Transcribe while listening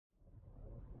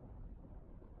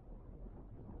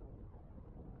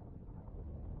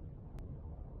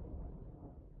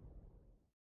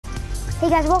Hey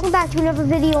guys, welcome back to another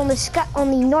video on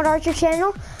the Not Archer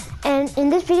channel. And in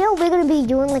this video, we're going to be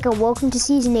doing like a welcome to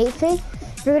season 8 thing.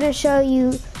 We're going to show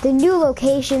you the new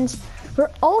locations. We're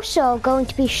also going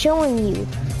to be showing you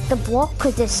the block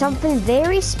because there's something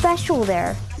very special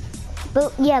there.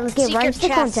 But yeah, let's get right into the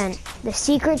content. The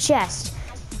secret chest.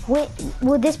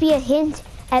 Will this be a hint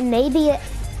at maybe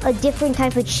a different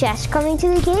type of chest coming to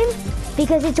the game?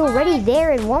 Because it's already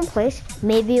there in one place.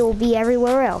 Maybe it will be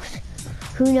everywhere else.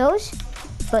 Who knows?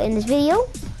 But in this video,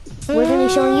 we're going to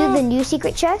be showing you the new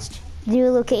secret chest, the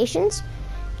new locations,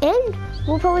 and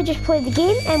we'll probably just play the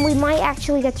game, and we might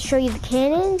actually get to show you the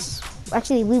cannons.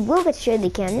 Actually, we will get to show you the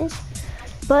cannons,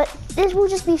 but this will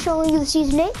just be showing you the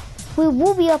Season 8. We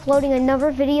will be uploading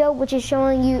another video, which is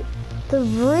showing you the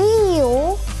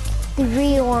real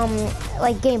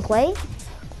like gameplay.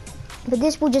 But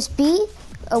this will just be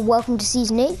a welcome to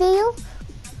Season 8 video,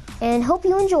 and hope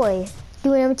you enjoy.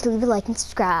 Do remember to leave a like and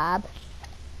subscribe.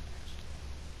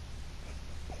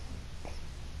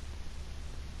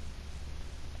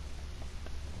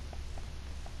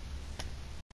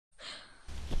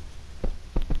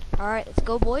 Alright, let's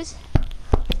go, boys.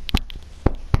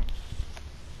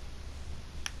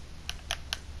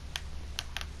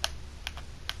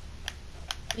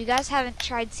 If you guys haven't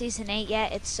tried Season 8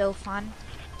 yet, it's so fun.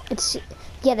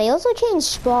 Yeah, they also changed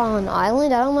Spawn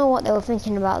Island. I don't know what they were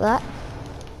thinking about that.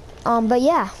 But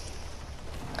yeah.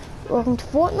 Welcome to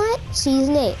Fortnite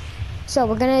Season 8. So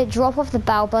we're gonna drop off the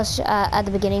battle bus at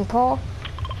the beginning, Paul.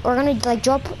 We're gonna like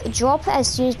drop as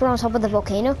soon as we're on top of the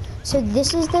volcano. So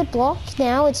this is the block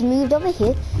now. It's moved over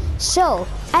here. So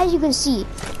as you can see,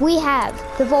 we have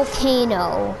the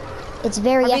volcano. It's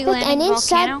very epic. And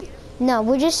inside, volcano? No,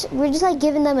 we're just like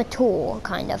giving them a tour,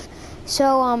 kind of.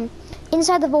 So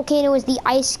inside the volcano is the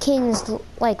Ice King's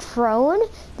like throne.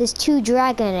 There's 2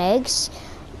 dragon eggs.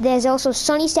 There's also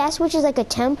Sunny Stats, which is like a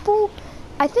temple.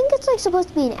 I think it's like supposed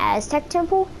to be an Aztec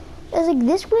temple. There's like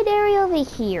this weird area over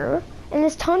here. And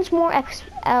there's tons more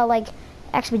like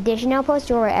expedition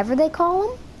outposts, or whatever they call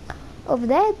them, over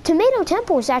there. Tomato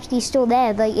Temple is actually still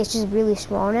there, but it's just really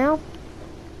small now.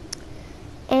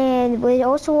 And we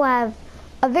also have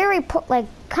a very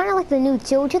kind of like the new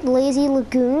Tilted Lazy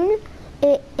Lagoon.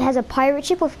 It has a pirate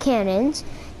ship with cannons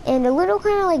and a little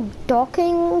kind of like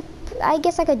docking, I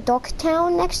guess like a dock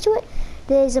town next to it.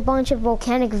 There's a bunch of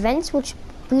volcanic vents which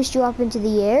boost you up into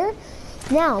the air.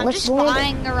 Now let's just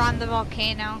flying around the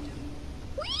volcano.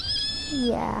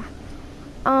 Yeah.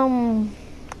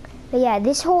 But yeah,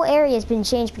 this whole area has been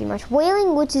changed pretty much.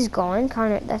 Wailing Woods is gone,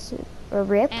 kind of. That's a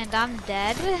rip. And I'm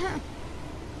dead.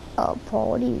 Oh,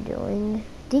 Paul, what are you doing?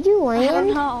 Did you land? I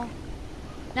don't know.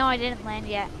 No, I didn't land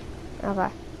yet. Okay.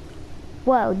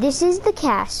 Well, this is the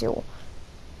castle.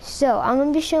 So I'm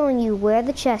gonna be showing you where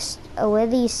the chest, where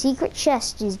the secret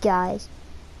chest is, guys.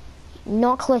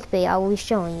 Not clickbait. I will be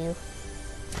showing you.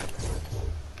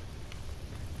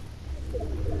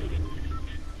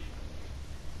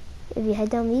 If you head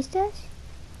down these stairs,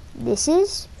 this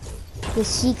is the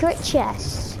secret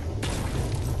chest.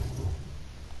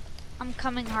 I'm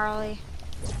coming, Harley.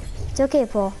 It's okay,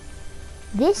 Paul.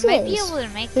 This might be is able to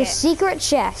make the secret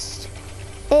chest.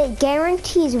 It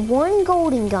guarantees 1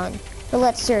 golden gun, but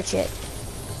let's search it.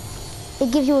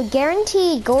 It gives you a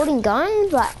guaranteed golden gun,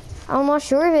 but I'm not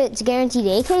sure if it's guaranteed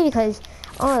AK because,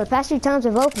 the past 2 times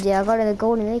I've opened it, I got a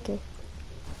golden AK.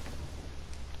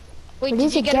 Wait,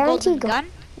 did you get a golden gun?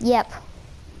 Yep.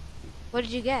 What did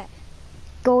you get?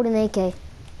 Golden AK.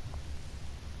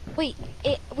 Wait,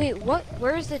 what?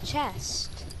 Where's the chest?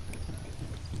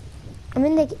 I'm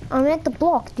at the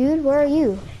block, dude. Where are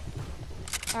you?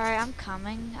 Alright, I'm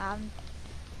coming.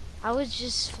 I was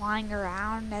just flying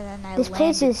around and then I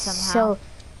landed somehow.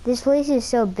 This place is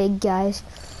so big, guys.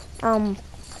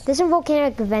 There's some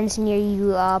volcanic vents near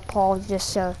you, Paul.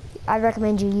 Just so I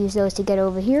recommend you use those to get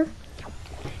over here.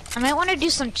 I might want to do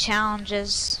some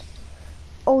challenges.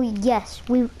 Oh yes,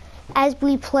 as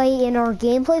we play in our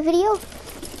gameplay video,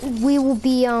 we will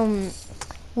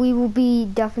be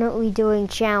definitely doing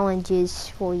challenges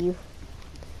for you.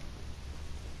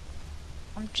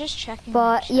 I'm just checking.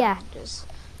 But yeah,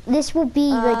 this will be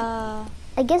like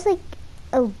I guess like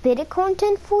a bit of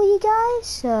content for you guys.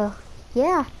 So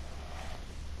yeah.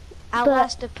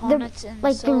 Outlast opponents in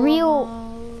like the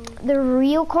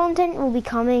real content will be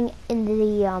coming in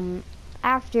the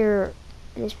after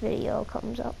this video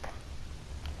comes up.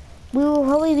 We will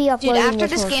probably be uploading. Dude, after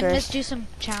this game, let's do some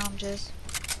challenges.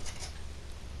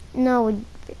 No,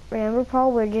 remember,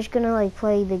 Paul? We're just gonna like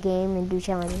play the game and do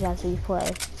challenges after we play.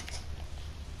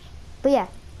 But yeah,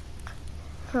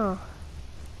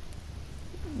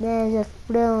 There's a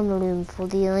throne room for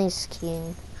the Ice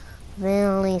King.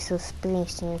 Very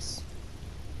suspicious.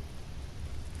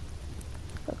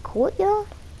 A courtyard?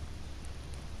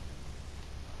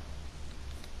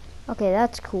 Okay,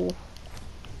 that's cool.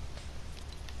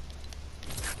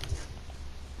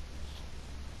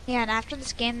 Yeah, and after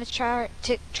this game, let's try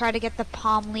to get the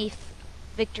palm leaf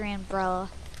victory umbrella.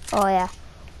 Oh yeah.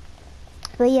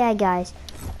 But yeah, guys,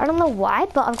 I don't know why,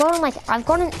 but I've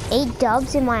gotten 8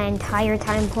 dubs in my entire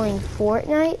time playing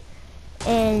Fortnite,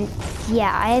 and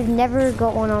yeah, I have never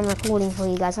got one on recording for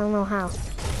you guys. I don't know how.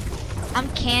 I'm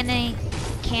canning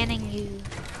you.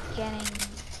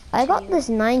 I got this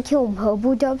 9-kill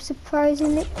mobile dub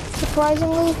surprisingly.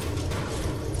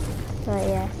 But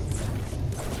yeah.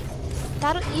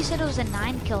 You said it was a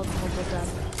 9-kill mobile dub.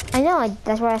 I know,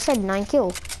 that's why I said 9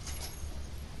 kill.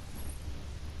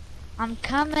 I'm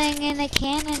coming in a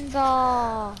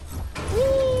cannonball.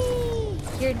 Whee!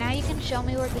 Here, now you can show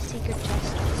me where the secret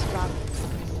chest spot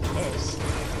is.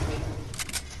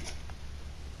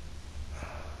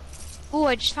 Ooh,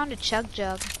 I just found a chug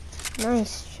jug.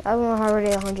 Nice. I don't know how already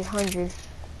 100.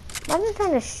 I've been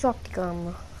trying to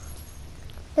shotgun.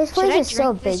 This place is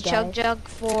so big, this chug guys. jug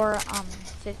for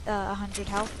 100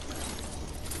 health?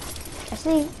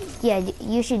 Actually, yeah,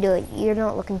 you should do it. You're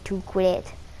not looking too great.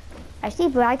 Actually,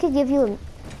 but I could give you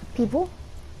people.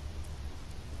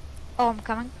 Oh, I'm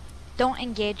coming. Don't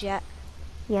engage yet.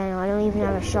 Yeah, no, I don't even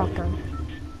have a shotgun.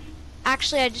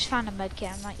 Actually, I just found a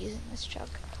medkit. I'm not using this chug.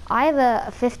 I have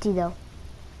a 50 though,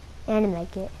 and a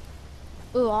medkit.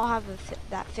 Ooh, I'll have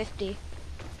that 50.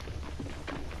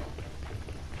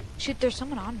 Shoot, there's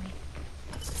someone on me.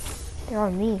 They're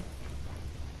on me.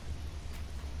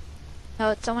 No,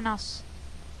 it's someone else.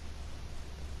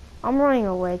 I'm running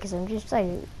away because I'm just like,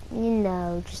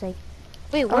 just like.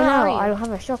 Wait, Oh where no, are you? I don't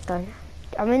have a shotgun.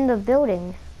 I'm in the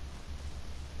building.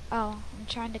 Oh, I'm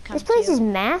trying to come This place to you. is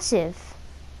massive.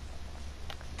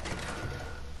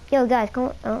 Yo, guys,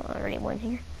 come. Oh, I already went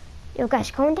here. Yo,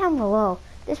 guys, comment down below.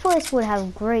 This place would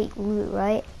have great loot,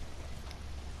 right?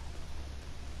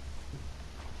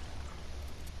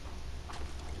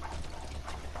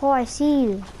 Paul, I see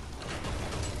you.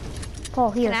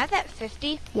 Paul, here. Can I have that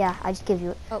 50? Yeah, I just give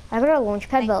you it. Oh, I got a launch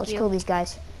pad, thank but let's you. kill these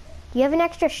guys. Do you have an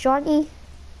extra shotty?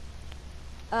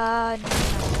 No.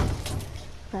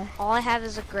 Okay. All I have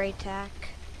is a gray tack.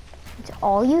 It's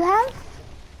all you have?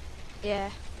 Yeah.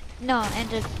 No,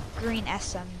 and a green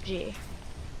SMG.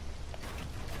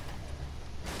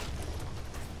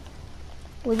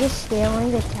 We're just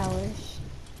scaling the towers.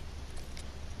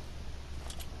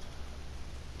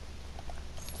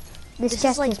 This This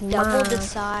chest is like is double the mine.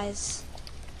 size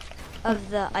of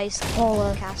the Ice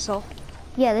Polar. King castle.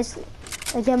 Yeah, this.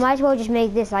 Like, they might as well just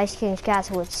make this Ice King's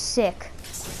castle. It's sick.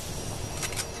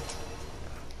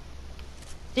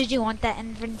 Did you want that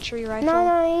infantry rifle?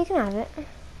 No, you can have it.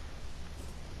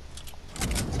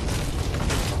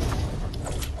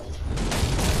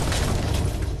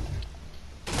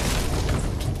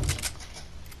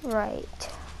 Right.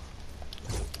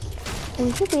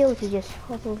 We should be able to just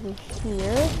hop over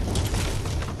here.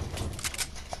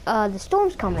 The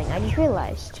storm's coming, I just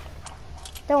realized.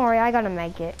 Don't worry, I gotta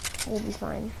make it. We'll be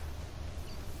fine.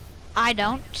 I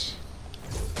don't.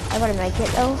 I gotta make it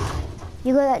though.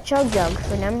 You got that chug jug,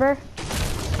 remember?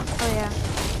 Oh yeah.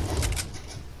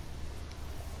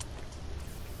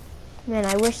 Man,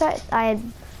 I wish that I had,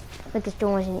 like, the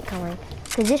storm wasn't coming.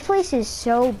 Because this place is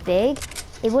so big,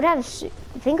 it would have,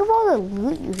 think of all the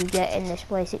loot you could get in this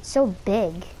place. It's so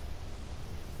big.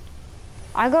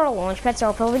 I got a launch pad, so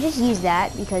I'll probably just use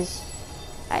that because,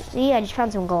 actually, I just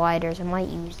found some gliders. I might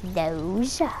use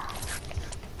those.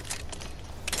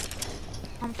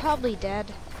 I'm probably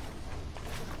dead.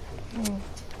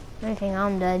 I think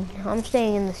I'm dead. I'm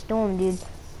staying in the storm, dude.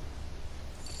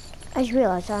 I just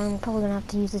realized I'm probably gonna have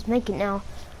to use this make it now.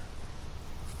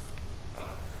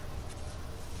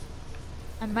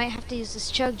 I might have to use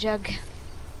this chug jug.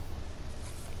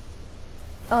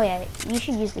 Oh yeah, you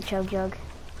should use the chug jug.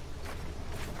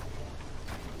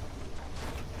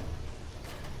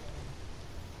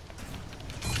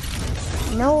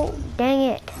 No, dang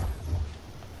it.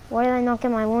 Why did I not get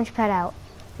my launch pad out?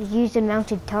 I used a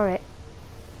mounted turret.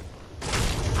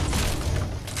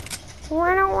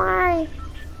 Run away!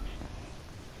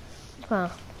 Come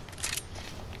on.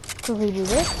 Quickly do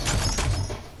this.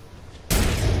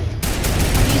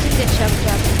 I'm using the chug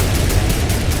jug.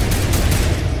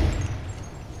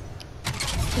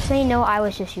 Just so you know, I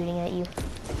was just shooting at you.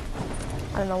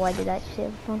 I don't know why I did that, just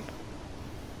have fun.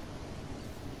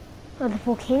 Oh, the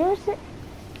volcano's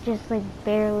just like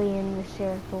barely in the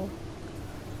circle.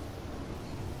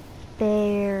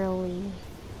 Barely.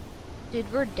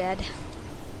 Dude, we're dead.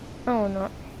 Oh,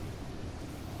 not.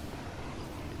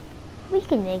 We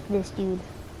can make this, dude.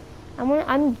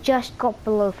 I'm just got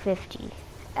below 50.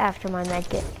 after my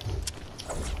medkit.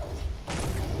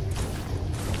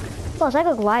 Plus, I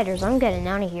got gliders. I'm getting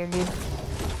out of here, dude.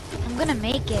 I'm gonna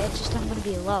make it. It's just I'm gonna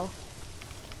be low.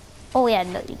 Oh yeah,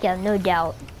 no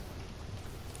doubt.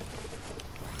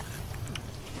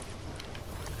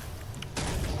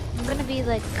 I'm gonna be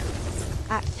like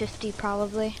at 50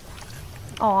 probably.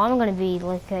 Oh, I'm gonna be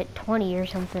like at 20 or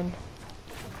something.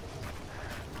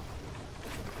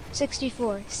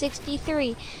 64,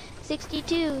 63,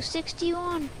 62,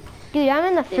 61. Dude, I'm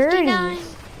in the 59,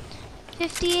 30s.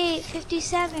 58,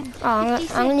 57, Oh,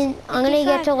 56, I'm gonna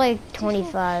get to 55, like 54.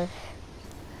 25.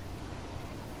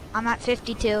 I'm at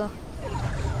 52.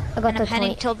 I got And to I'm heading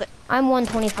 20. till the. I'm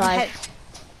 125.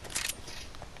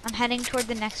 I'm heading toward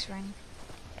the next ring.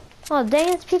 Oh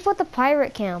dang, it's people at the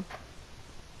pirate camp.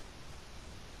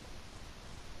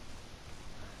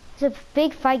 There's a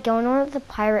big fight going on at the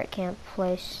pirate camp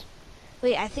place.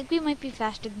 Wait, I think we might be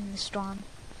faster than the storm.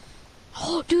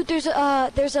 Oh, dude, there's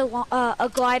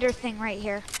a glider thing right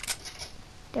here.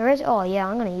 There is. Oh yeah,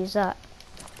 I'm gonna use that.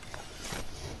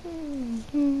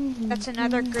 That's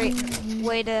another great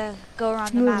way to go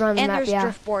around the Move map. around the And map, there's yeah.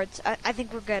 drift boards. I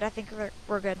think we're good. I think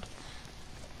we're good.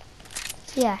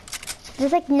 Yeah.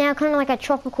 There's like now kind of like a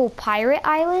tropical pirate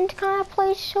island kind of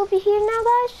place over here now,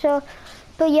 guys. So,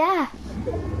 but yeah.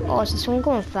 Oh, is this one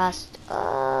going fast?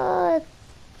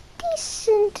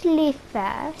 Decently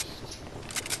fast.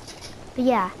 But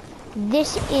yeah,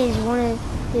 this is one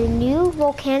of the new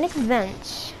volcanic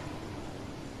vents.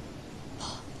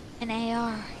 An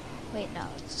AR. Wait, no,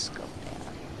 it's a scope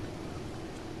AR.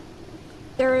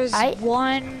 There is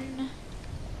one.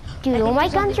 Dude, all my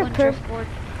guns are purple.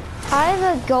 I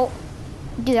have a gold.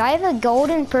 Dude, I have a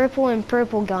golden, purple, and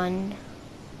purple gun.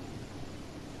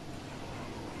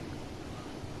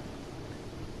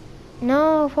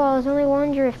 No, Paul, there's only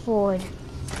one driftboard.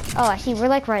 Oh, I see. We're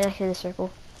like right next to the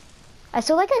circle. I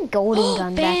saw like a golden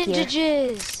gun back here.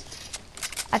 Bandages!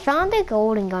 I found a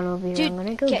golden gun over here. Dude, I'm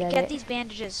gonna go get it. Get these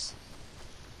bandages.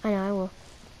 I know, I will.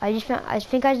 I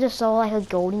think I just saw like a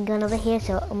golden gun over here,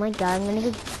 so oh my god, I'm gonna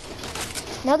go.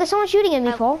 No, there's someone shooting at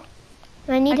me, Paul.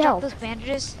 And I need help. Those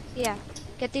bandages? Yeah.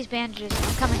 Get these bandages.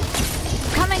 I'm coming.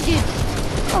 I'm coming, dude.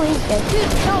 Oh, he's dead.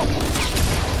 Dude, help!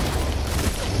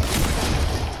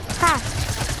 Ha!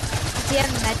 Does he have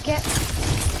a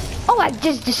medkit? Oh, I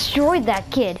just destroyed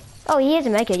that kid. Oh, he is a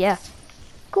medkit, yeah.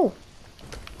 Cool.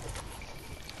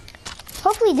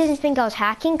 Hopefully he doesn't think I was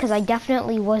hacking, because I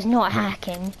definitely was not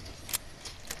hacking.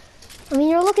 I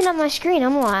mean, you're looking at my screen.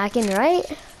 I'm not hacking, right?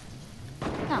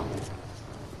 No.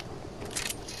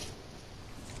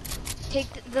 Take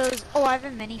those. Oh, I have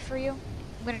a mini for you.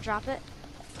 I'm gonna drop it.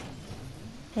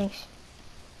 Thanks.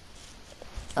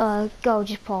 Go,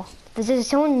 just Paul. There's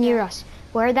someone near us.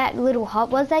 Where that little hut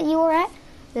was that you were at,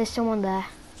 there's someone there.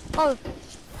 Oh.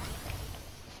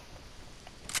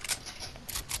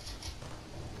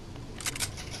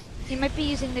 He might be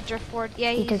using the driftboard.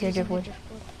 Yeah, he's took your using driftboard. the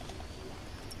driftboard.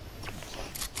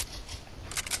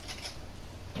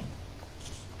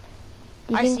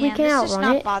 Do you I think see we him. can Let's just outrun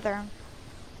not it? bother him.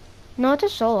 No, it's a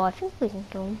solo. I think we can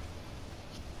kill him.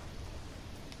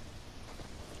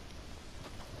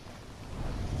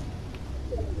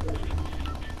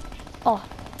 Oh,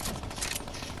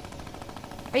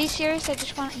 Are you serious? I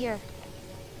just want it here.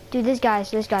 dude, this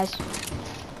guy's.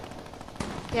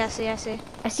 Yeah, see, I see.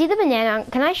 I see the banana.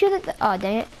 Can I shoot it? Oh,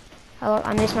 dang it. Oh,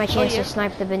 I missed my chance yeah. to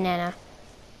snipe the banana.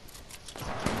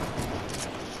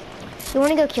 You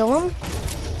want to go kill him?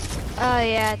 Oh,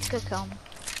 yeah, let's go kill him.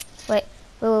 Wait,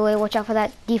 watch out for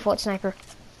that default sniper.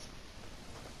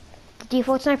 The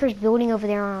default sniper's building over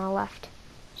there on our left.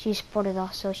 She spotted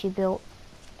us, so she built.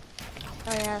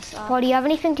 Oh, yeah, I saw. Paul, do you have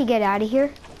anything to get out of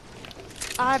here?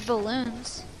 I have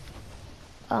balloons.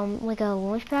 Like a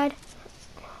launch pad?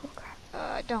 Oh, crap.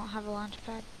 I don't have a launch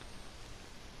pad.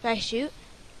 Did I shoot?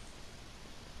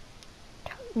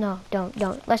 No,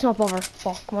 don't. Let's not bother.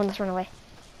 Paul, come on, let's run away.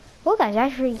 Well, guys,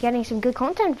 actually getting some good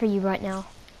content for you right now.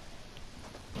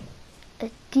 A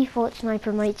default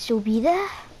sniper might still be there.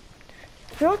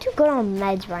 We're not too good on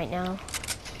meds right now.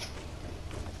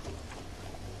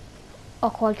 Oh,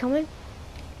 quad coming?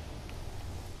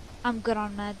 I'm good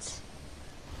on meds.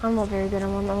 I'm not very good.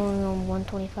 I'm only on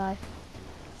 125.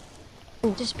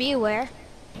 Ooh. Just be aware.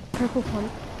 Purple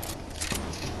pump.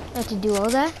 That's a duo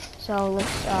there. So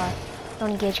let's don't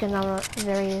engage because I'm not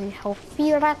very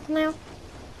healthy right now.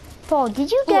 Paul, did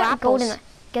you get apples.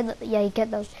 golden? Yeah, you get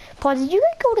those. Paul, did you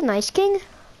get golden ice king?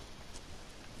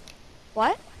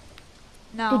 What?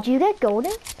 No. Did you get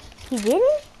golden? You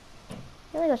didn't?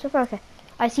 There we go. So far, okay.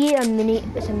 I see some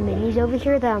minis over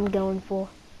here that I'm going for.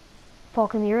 Paul,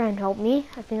 come here and help me.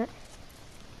 I think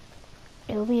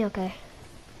it'll be okay.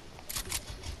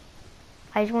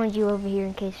 I just wanted you over here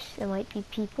in case there might be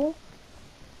people.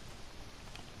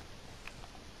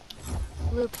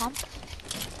 Blue pump.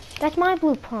 That's my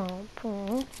blue pump.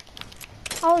 Oh.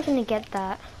 I was gonna get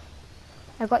that.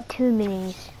 I got 2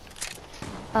 minis.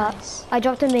 Nice. I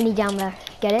dropped a mini down there.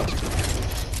 Get it?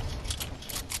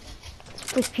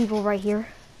 There's people right here.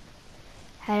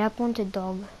 Head up onto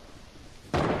dog.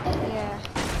 Yeah.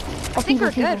 Oh, I think people,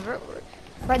 we're good.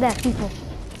 Right there, people.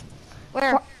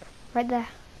 Where? Right there.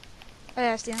 Oh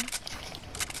yeah, I see him.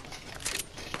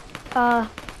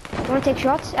 You wanna take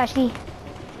shots? Actually,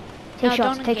 take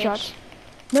shots, don't take engage. shots.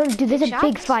 No, dude, there's Take a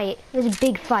big shots? fight. There's a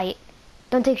big fight.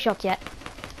 Don't take shots yet.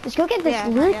 Let's go get this Yeah,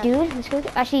 not loot, yet. dude. Let's go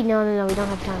actually, no, we don't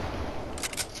have time.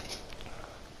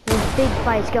 There's big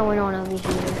fights going on over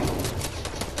here.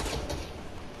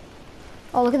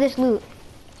 Oh, look at this loot.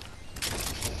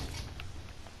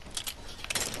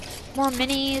 More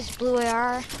minis, blue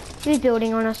AR. He's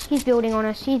building on us. He's building on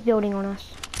us. He's building on us.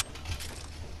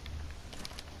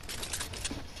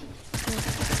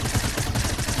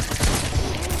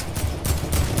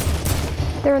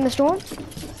 They're in the storm.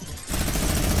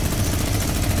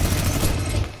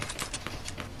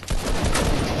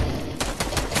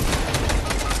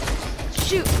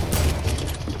 Shoot!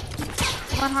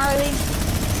 Come on, Harley.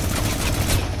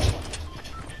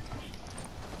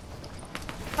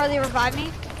 Harley, revive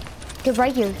me. Get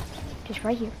right here. Just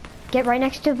right here. Get right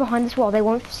next to behind this wall. They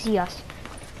won't see us.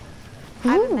 I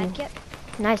have a Ooh. medkit.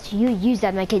 Nice. You use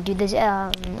that medkit, dude. This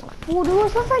we'll do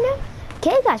what's left right now.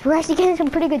 Okay, guys, we're actually getting some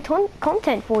pretty good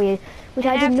content for you, which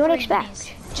I did have not 3 expect.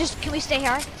 minis. Just, can we stay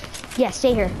here? Yeah,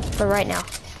 stay here for right now.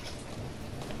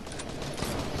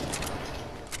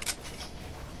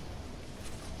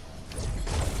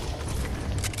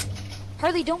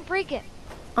 Harley, don't break it.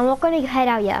 I'm not gonna head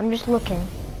out yet. I'm just looking.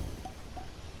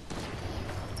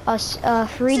 Free This is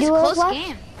a duos close left?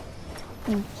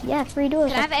 game. Yeah, free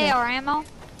duos. Can I have left. AR ammo?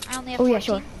 I only have 14. Oh yeah,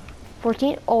 sure.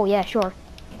 14? Oh yeah, sure.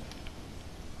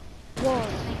 Whoa,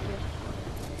 thank you.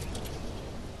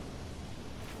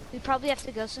 We probably have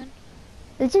to go soon.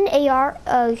 It's an AR,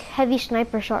 a heavy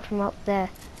sniper shot from up there.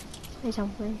 Or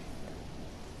something.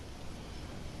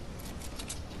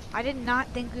 I did not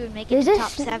think we would make it Is to this-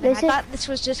 top 7. this I is- thought this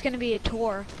was just going to be a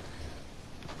tour.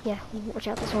 Yeah, watch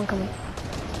out, there's one coming.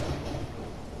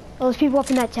 Oh, there's people up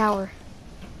in that tower.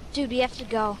 Dude, we have to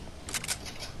go.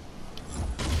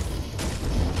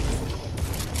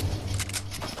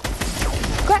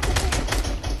 Crap!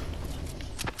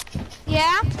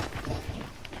 Yeah?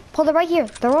 Oh, they're right here.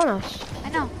 They're on us. I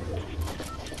know.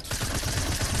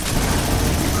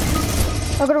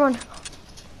 I gotta run.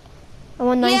 I'm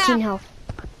on 19 Yeah. health.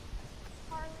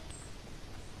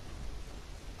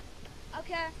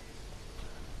 Okay.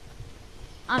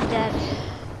 I'm dead.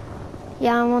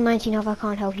 Yeah, I'm on 19 health. I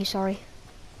can't help you, sorry.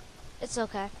 It's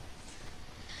okay.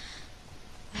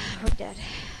 We're dead.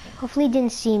 Hopefully he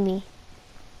didn't see me.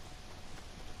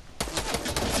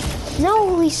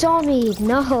 No, he saw me.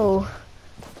 No.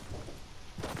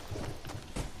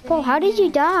 Paul, how did you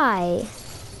die?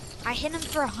 I hit him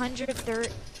for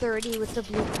 130 with the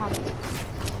blue pump.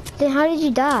 Then how did you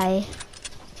die?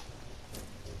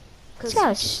 Because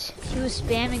Gosh, he was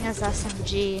spamming his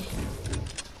SMG.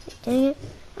 dang it.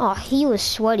 Oh, he was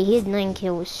sweaty. He had 9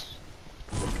 kills.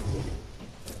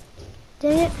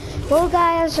 Dang it. Well,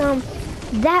 guys,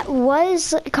 that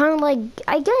was kind of like,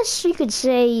 I guess you could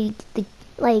say, the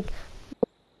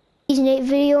season 8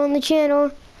 video on the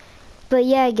channel. But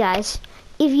yeah, guys,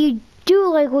 if you do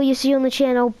like what you see on the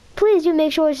channel, please do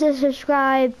make sure to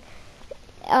subscribe.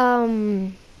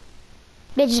 Guys,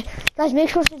 make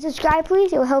sure to subscribe,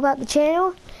 please. It will help out the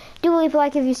channel. Do leave a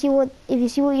like if you see what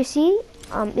you see.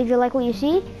 If you like what you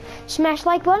see, smash the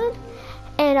like button,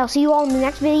 and I'll see you all in the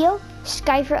next video. Just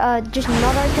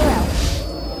not our out.